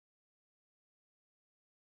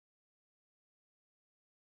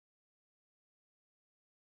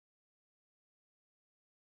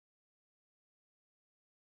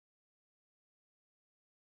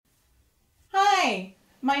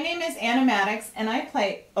My name is Anna Mattix, and I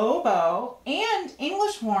play oboe and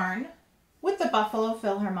English horn with the Buffalo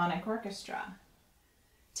Philharmonic Orchestra.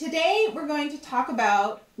 Today we're going to talk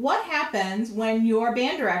about what happens when your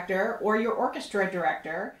band director or your orchestra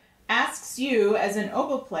director asks you as an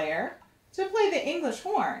oboe player to play the English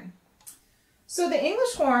horn. So the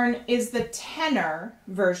English horn is the tenor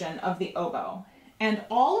version of the oboe, and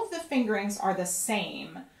all of the fingerings are the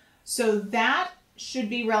same, so that should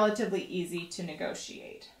be relatively easy to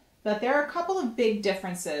negotiate. But there are a couple of big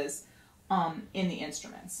differences in the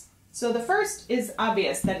instruments. So the first is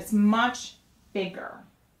obvious, that it's much bigger.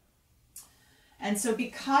 And so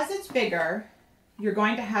because it's bigger, you're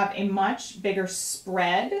going to have a much bigger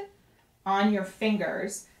spread on your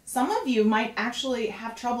fingers. Some of you might actually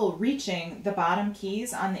have trouble reaching the bottom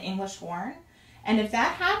keys on the English horn. And if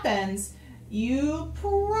that happens, you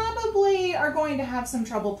probably are going to have some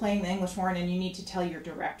trouble playing the English horn, and you need to tell your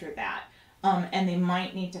director that. And they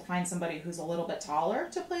might need to find somebody who's a little bit taller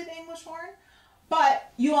to play the English horn.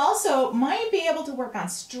 But you also might be able to work on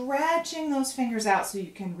stretching those fingers out so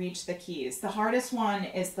you can reach the keys. The hardest one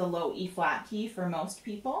is the low E flat key for most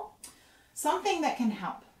people. Something that can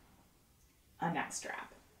help: a neck strap.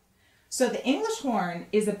 So the English horn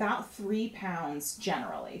is about 3 pounds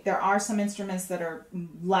generally. There are some instruments that are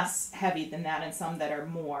less heavy than that and some that are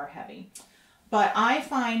more heavy. But I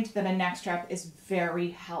find that a neck strap is very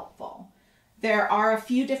helpful. There are a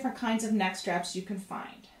few different kinds of neck straps you can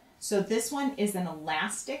find. So this one is an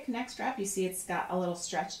elastic neck strap. You see it's got a little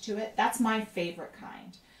stretch to it. That's my favorite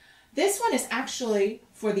kind. This one is actually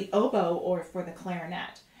for the oboe or for the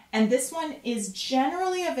clarinet. And this one is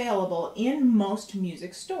generally available in most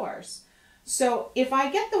music stores. So if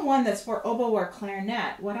I get the one that's for oboe or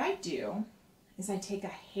clarinet, what I do is I take a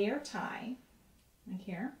hair tie, like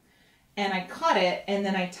here, and I cut it, and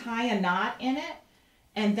then I tie a knot in it,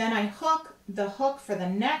 and then I hook the hook for the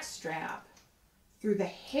neck strap through the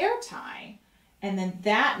hair tie, and then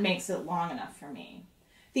that makes it long enough for me.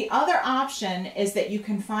 The other option is that you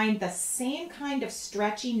can find the same kind of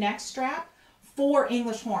stretchy neck strap for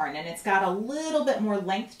English horn, and it's got a little bit more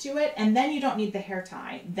length to it, and then you don't need the hair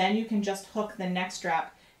tie. Then you can just hook the neck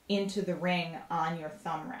strap into the ring on your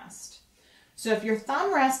thumb rest. So if your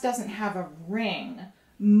thumb rest doesn't have a ring,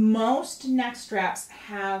 most neck straps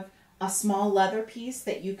have a small leather piece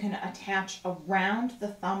that you can attach around the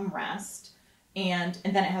thumb rest, and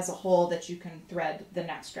then it has a hole that you can thread the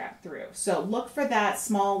neck strap through. So look for that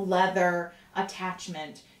small leather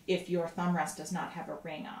attachment if your thumb rest does not have a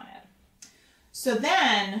ring on it. So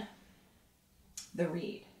then, the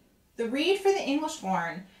reed. The reed for the English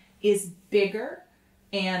horn is bigger,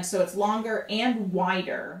 and so it's longer and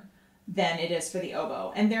wider than it is for the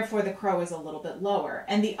oboe, and therefore the crow is a little bit lower.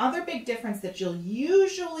 And the other big difference that you'll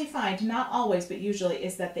usually find, not always, but usually,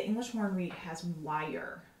 is that the English horn reed has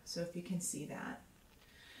wire. So if you can see that.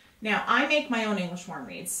 Now, I make my own English horn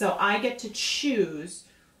reeds, so I get to choose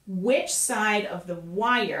which side of the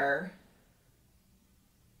wire.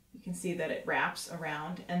 You can see that it wraps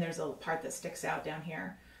around, and there's a part that sticks out down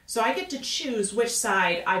here. So I get to choose which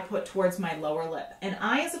side I put towards my lower lip. And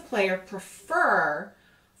I, as a player, prefer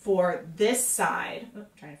for this side. Oh,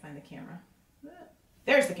 trying to find the camera.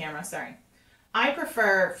 There's the camera, sorry. I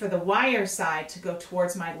prefer for the wire side to go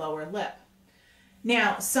towards my lower lip.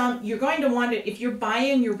 Now, you're going to want to, if you're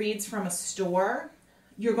buying your reeds from a store,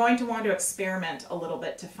 you're going to want to experiment a little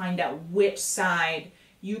bit to find out which side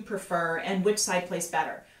you prefer and which side plays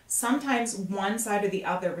better. Sometimes one side or the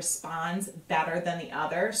other responds better than the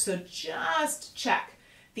other, so just check.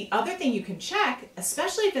 The other thing you can check,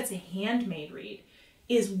 especially if it's a handmade reed,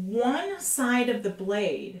 is one side of the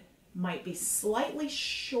blade might be slightly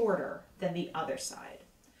shorter than the other side.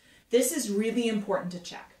 This is really important to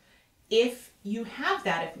check. If you have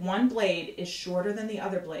that, if one blade is shorter than the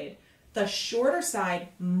other blade, the shorter side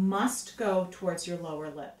must go towards your lower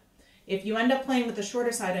lip. If you end up playing with the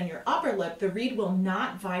shorter side on your upper lip, the reed will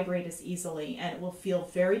not vibrate as easily, and it will feel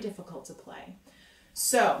very difficult to play.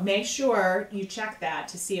 So make sure you check that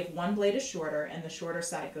to see if one blade is shorter and the shorter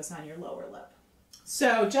side goes on your lower lip.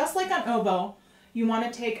 So just like on oboe, you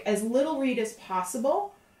want to take as little reed as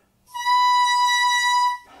possible.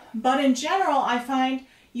 But in general, I find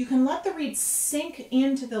you can let the reed sink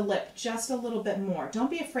into the lip just a little bit more.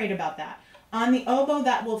 Don't be afraid about that. On the oboe,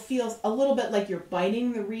 that will feel a little bit like you're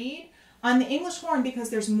biting the reed. On the English horn,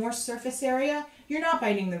 because there's more surface area, you're not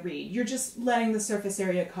biting the reed. You're just letting the surface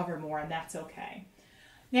area cover more, and that's okay.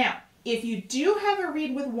 Now, if you do have a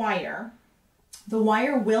reed with wire, the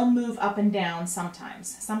wire will move up and down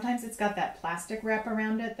sometimes. Sometimes it's got that plastic wrap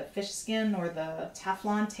around it, the fish skin or the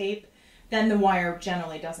Teflon tape, then the wire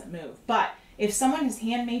generally doesn't move. But if someone has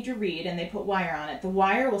handmade your reed and they put wire on it, the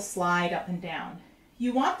wire will slide up and down.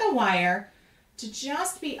 You want the wire to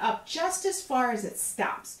just be up just as far as it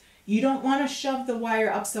stops. You don't want to shove the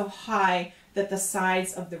wire up so high that the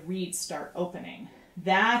sides of the reed start opening.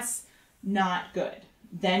 That's not good.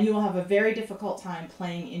 Then you will have a very difficult time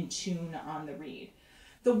playing in tune on the reed.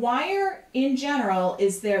 The wire in general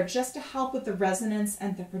is there just to help with the resonance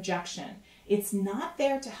and the projection. It's not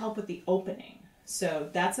there to help with the opening. So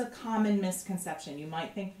that's a common misconception. You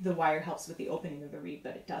might think the wire helps with the opening of the reed,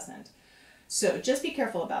 but it doesn't. So just be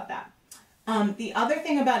careful about that. The other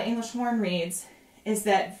thing about English horn reeds is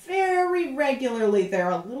that very regularly they're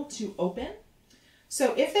a little too open.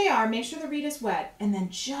 So if they are, make sure the reed is wet and then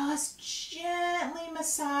just gently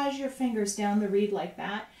massage your fingers down the reed like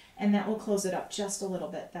that, and that will close it up just a little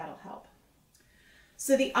bit. That'll help.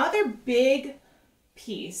 So the other big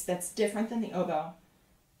piece that's different than the oboe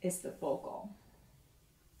is the bocal.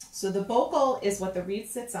 So the bocal is what the reed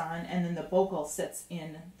sits on, and then the bocal sits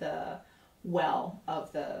in the well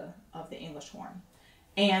of the English horn.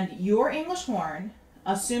 And your English horn,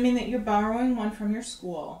 assuming that you're borrowing one from your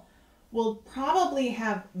school, will probably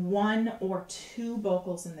have 1 or 2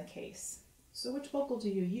 bocals in the case. So which bocal do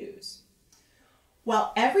you use?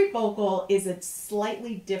 Well, every bocal is a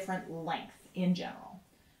slightly different length in general.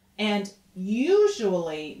 And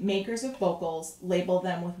usually makers of bocals label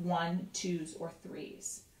them with 1, 2s, or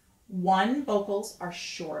 3s. 1 bocals are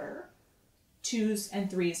shorter, 2s and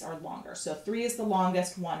 3s are longer. So 3 is the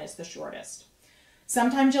longest, 1 is the shortest.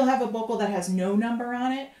 Sometimes you'll have a bocal that has no number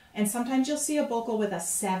on it, and sometimes you'll see a bocal with a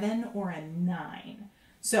 7 or a 9.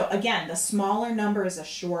 So again, the smaller number is a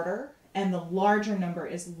shorter, and the larger number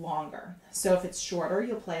is longer. So if it's shorter,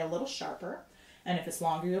 you'll play a little sharper, and if it's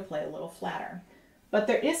longer, you'll play a little flatter. But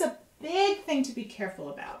there is a big thing to be careful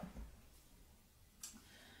about.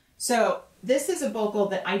 So this is a bocal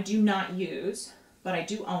that I do not use, but I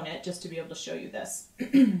do own it just to be able to show you this.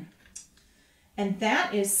 And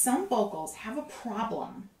that is, some bocals have a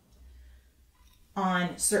problem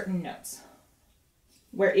on certain notes,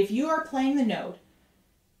 where if you are playing the note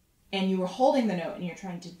and you are holding the note and you're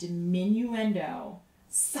trying to diminuendo,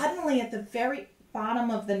 suddenly at the very bottom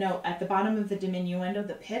of the note, at the bottom of the diminuendo,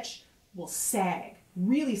 the pitch will sag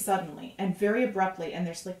really suddenly and very abruptly, and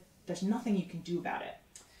there's nothing you can do about it.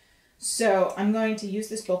 So I'm going to use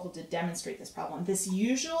this bocal to demonstrate this problem. This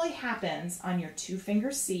usually happens on your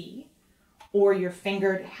 2-finger C or your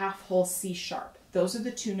fingered half-whole C sharp. Those are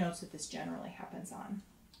the 2 notes that this generally happens on.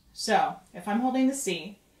 So if I'm holding the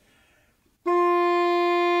C, do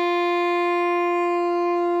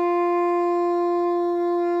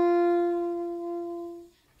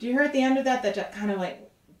you hear at the end of that that kind of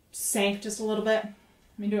like sank just a little bit? Let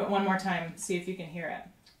me do it one more time, see if you can hear it.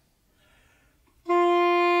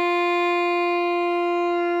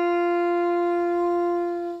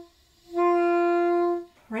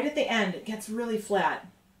 Right at the end, it gets really flat.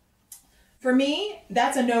 For me,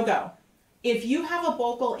 that's a no-go. If you have a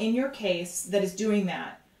bocal in your case that is doing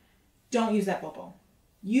that, don't use that bocal.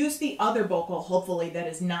 Use the other bocal, hopefully, that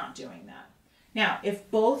is not doing that. Now, if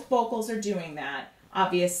both bocals are doing that,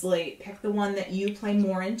 obviously pick the one that you play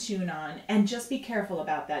more in tune on, and just be careful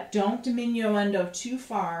about that. Don't diminuendo too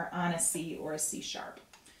far on a C or a C sharp.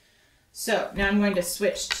 So now I'm going to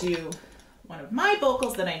switch to one of my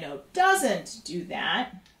bocals that I know doesn't do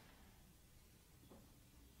that.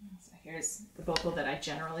 So here's the bocal that I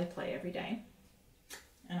generally play every day,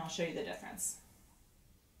 and I'll show you the difference.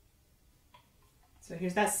 So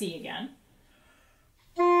here's that C again.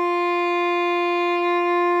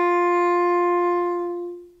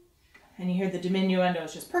 And you hear the diminuendo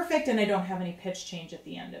is just perfect, and I don't have any pitch change at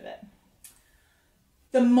the end of it.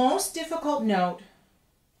 The most difficult note,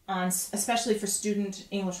 especially for student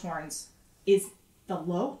English horns, is the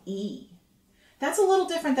low E. That's a little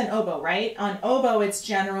different than oboe, right? On oboe, it's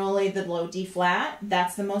generally the low D flat.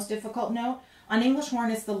 That's the most difficult note. On English horn,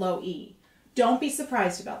 it's the low E. Don't be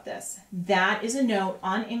surprised about this. That is a note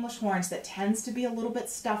on English horns that tends to be a little bit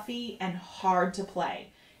stuffy and hard to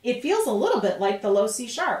play. It feels a little bit like the low C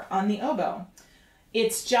sharp on the oboe.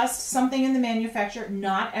 It's just something in the manufacturer.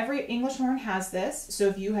 Not every English horn has this. So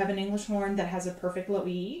if you have an English horn that has a perfect low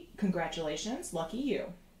E, congratulations, lucky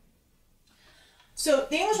you. So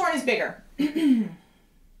the English horn is bigger.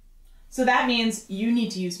 So that means you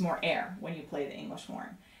need to use more air when you play the English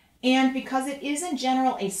horn. And because it is in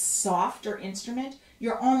general a softer instrument,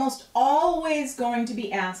 you're almost always going to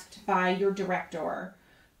be asked by your directors,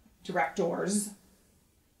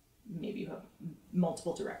 maybe you have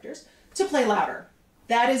multiple directors, to play louder.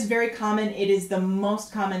 That is very common. It is the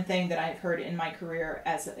most common thing that I've heard in my career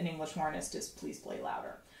as an English hornist is please play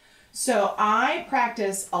louder. So I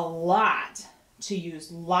practice a lot to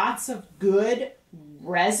use lots of good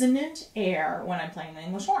resonant air when I'm playing the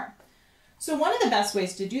English horn. So one of the best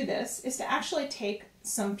ways to do this is to actually take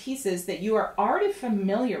some pieces that you are already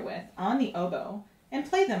familiar with on the oboe and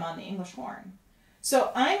play them on the English horn.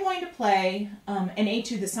 So I'm going to play an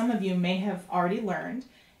etude that some of you may have already learned.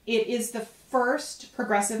 It is the first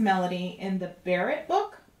progressive melody in the Barrett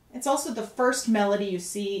book. It's also the first melody you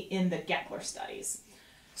see in the Geckler studies.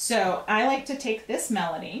 So I like to take this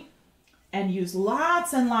melody and use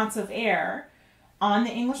lots and lots of air on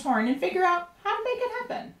the English horn and figure out how to make it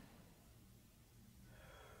happen.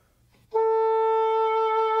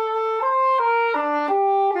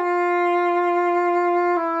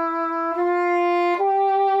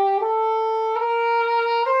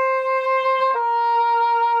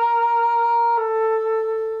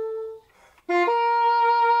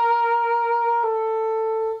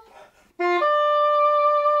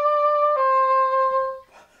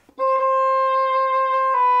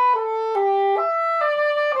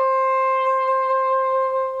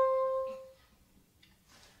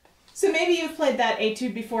 So maybe you've played that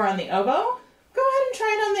etude before on the oboe. Go ahead and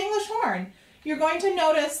try it on the English horn. You're going to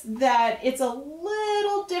notice that it's a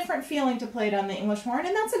little different feeling to play it on the English horn,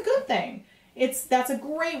 and that's a good thing. That's a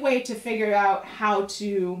great way to figure out how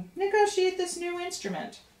to negotiate this new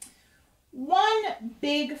instrument. One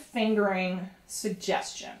big fingering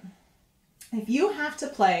suggestion. If you have to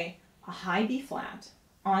play a high B flat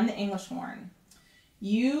on the English horn,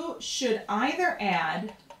 you should either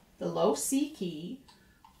add the low C key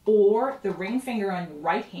or the ring finger on your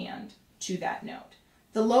right hand to that note.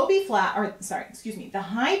 The low B flat, or sorry, excuse me, the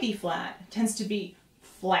high B flat tends to be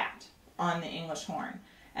flat on the English horn.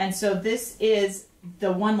 And so this is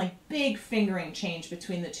the one like big fingering change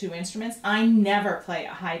between the two instruments. I never play a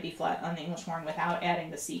high B flat on the English horn without adding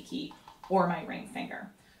the C key or my ring finger.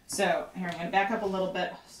 So here, I'm going to back up a little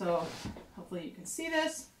bit so hopefully you can see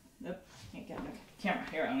this. Nope, can't get the camera.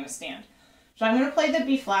 Here, I'm going to stand. So I'm going to play the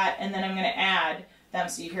B flat and then I'm going to add them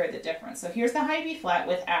so you hear the difference. So here's the high B flat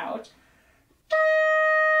without,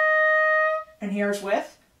 and here's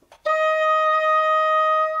with,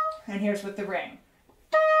 and here's with the ring,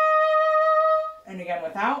 and again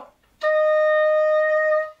without.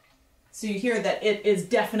 So you hear that it is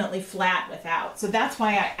definitely flat without. So that's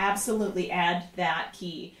why I absolutely add that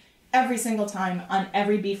key every single time on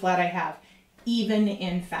every B flat I have, even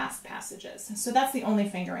in fast passages. So that's the only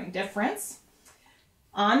fingering difference.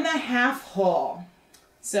 On the half hole,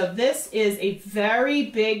 so this is a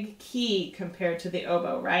very big key compared to the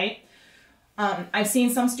oboe, right? I've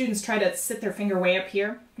seen some students try to sit their finger way up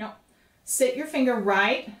here. No, sit your finger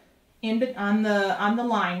right on the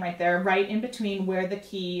line right there, right in between where the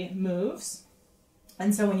key moves.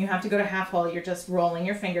 And so when you have to go to half hole, you're just rolling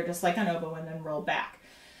your finger just like an oboe and then roll back.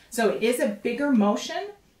 So it is a bigger motion,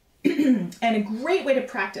 and a great way to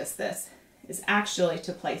practice this is actually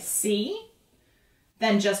to play C,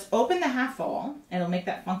 then just open the half hole, and it'll make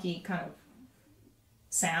that funky kind of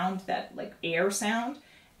sound, that like air sound,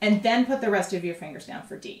 and then put the rest of your fingers down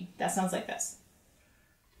for D. That sounds like this.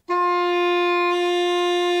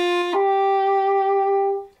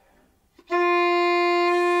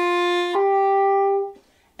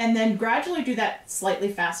 And then gradually do that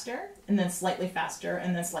slightly faster, and then slightly faster,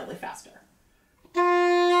 and then slightly faster.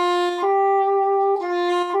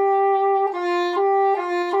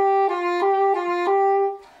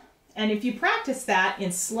 And if you practice that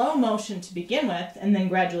in slow motion to begin with, and then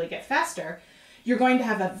gradually get faster, you're going to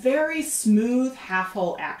have a very smooth half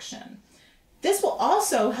hole action. This will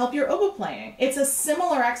also help your oboe playing. It's a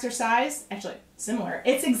similar exercise, actually similar,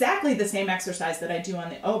 it's exactly the same exercise that I do on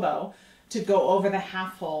the oboe to go over the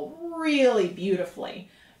half hole really beautifully.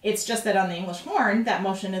 It's just that on the English horn, that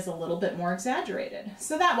motion is a little bit more exaggerated.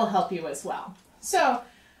 So that will help you as well. So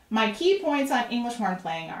my key points on English horn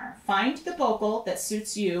playing are: find the Bocal that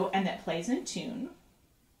suits you and that plays in tune.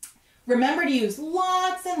 Remember to use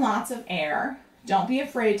lots and lots of air. Don't be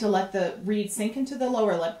afraid to let the reed sink into the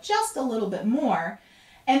lower lip just a little bit more.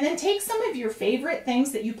 And then take some of your favorite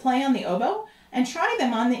things that you play on the oboe and try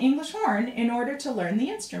them on the English horn in order to learn the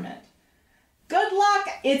instrument. Good luck!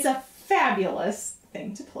 It's a fabulous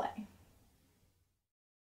thing to play.